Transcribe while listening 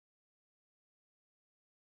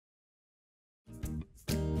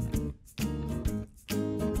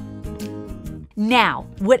Now,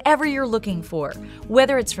 whatever you're looking for,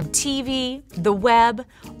 whether it's from TV, the web,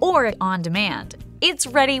 or on demand, it's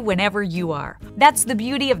ready whenever you are. That's the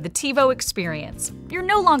beauty of the TiVo experience. You're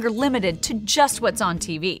no longer limited to just what's on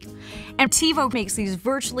TV. And TiVo makes these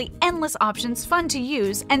virtually endless options fun to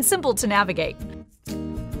use and simple to navigate.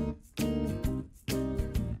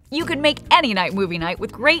 You can make any night movie night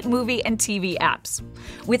with great movie and TV apps.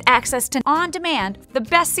 With access to on-demand, the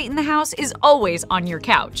best seat in the house is always on your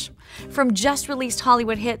couch. From just-released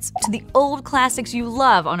Hollywood hits to the old classics you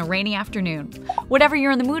love on a rainy afternoon, whatever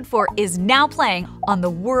you're in the mood for is now playing on the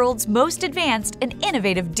world's most advanced and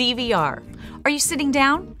innovative DVR. Are you sitting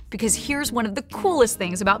down? Because here's one of the coolest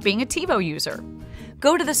things about being a TiVo user.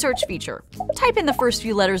 Go to the search feature, type in the first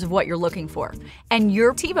few letters of what you're looking for, and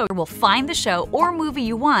your TiVo will find the show or movie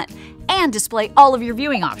you want and display all of your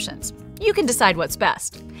viewing options. You can decide what's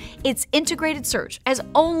best. It's integrated search, as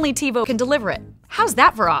only TiVo can deliver it. How's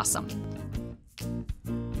that for awesome?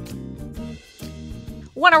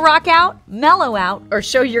 Want to rock out, mellow out, or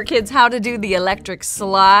show your kids how to do the electric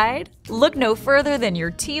slide? Look no further than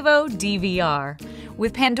your TiVo DVR.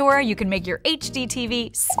 With Pandora, you can make your HD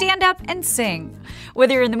TV stand up and sing.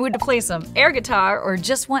 Whether you're in the mood to play some air guitar or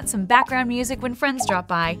just want some background music when friends drop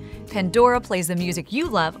by, Pandora plays the music you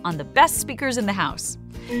love on the best speakers in the house.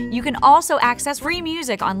 You can also access free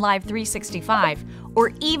music on Live 365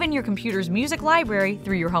 or even your computer's music library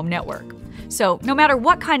through your home network. So no matter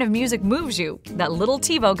what kind of music moves you, that little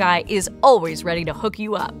TiVo guy is always ready to hook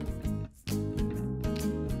you up.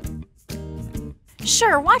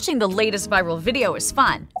 Sure, watching the latest viral video is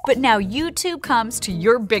fun, but now YouTube comes to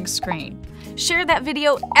your big screen. Share that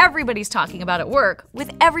video everybody's talking about at work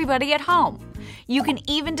with everybody at home. You can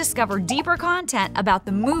even discover deeper content about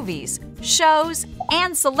the movies, shows,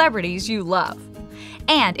 and celebrities you love.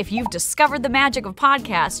 And if you've discovered the magic of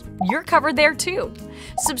podcasts, you're covered there too.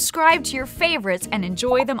 Subscribe to your favorites and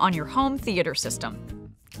enjoy them on your home theater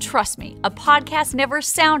system. Trust me, a podcast never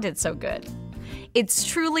sounded so good. It's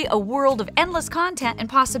truly a world of endless content and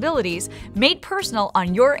possibilities made personal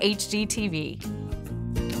on your HD TV.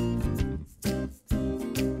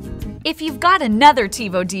 If you've got another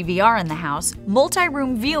TiVo DVR in the house,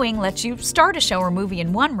 multi-room viewing lets you start a show or movie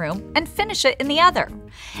in one room and finish it in the other.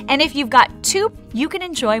 And if you've got two, you can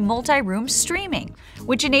enjoy multi-room streaming,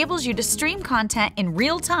 which enables you to stream content in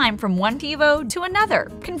real time from one TiVo to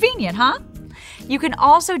another. Convenient, huh? You can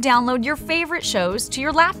also download your favorite shows to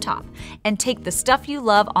your laptop and take the stuff you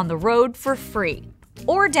love on the road for free.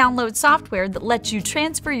 Or download software that lets you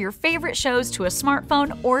transfer your favorite shows to a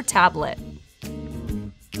smartphone or tablet.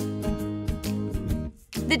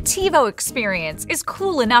 The TiVo experience is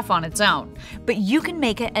cool enough on its own, but you can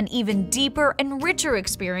make it an even deeper and richer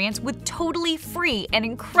experience with totally free and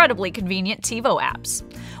incredibly convenient TiVo apps.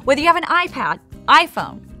 Whether you have an iPad,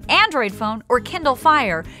 iPhone, Android phone, or Kindle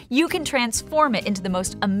Fire, you can transform it into the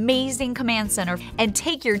most amazing command center and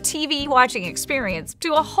take your TV watching experience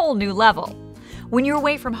to a whole new level. When you're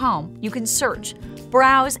away from home, you can search,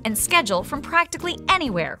 browse, and schedule from practically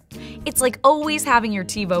anywhere. It's like always having your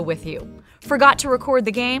TiVo with you. Forgot to record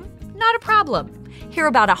the game? Not a problem. Hear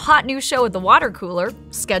about a hot new show at the water cooler?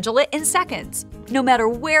 Schedule it in seconds. No matter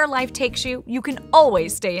where life takes you, you can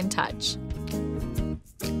always stay in touch.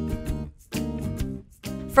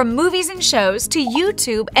 From movies and shows to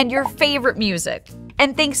YouTube and your favorite music.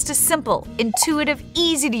 And thanks to simple, intuitive,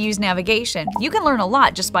 easy-to-use navigation, you can learn a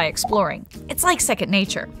lot just by exploring. It's like second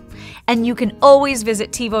nature. And you can always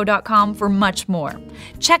visit TiVo.com for much more.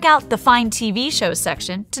 Check out the Find TV Shows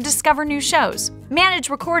section to discover new shows, manage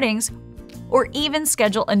recordings, or even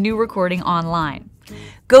schedule a new recording online.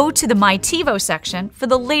 Go to the My TiVo section for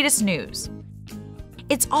the latest news.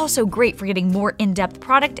 It's also great for getting more in-depth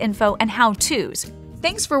product info and how-tos.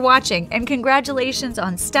 Thanks for watching, and congratulations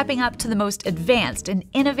on stepping up to the most advanced and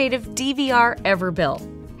innovative DVR ever built.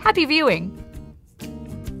 Happy viewing!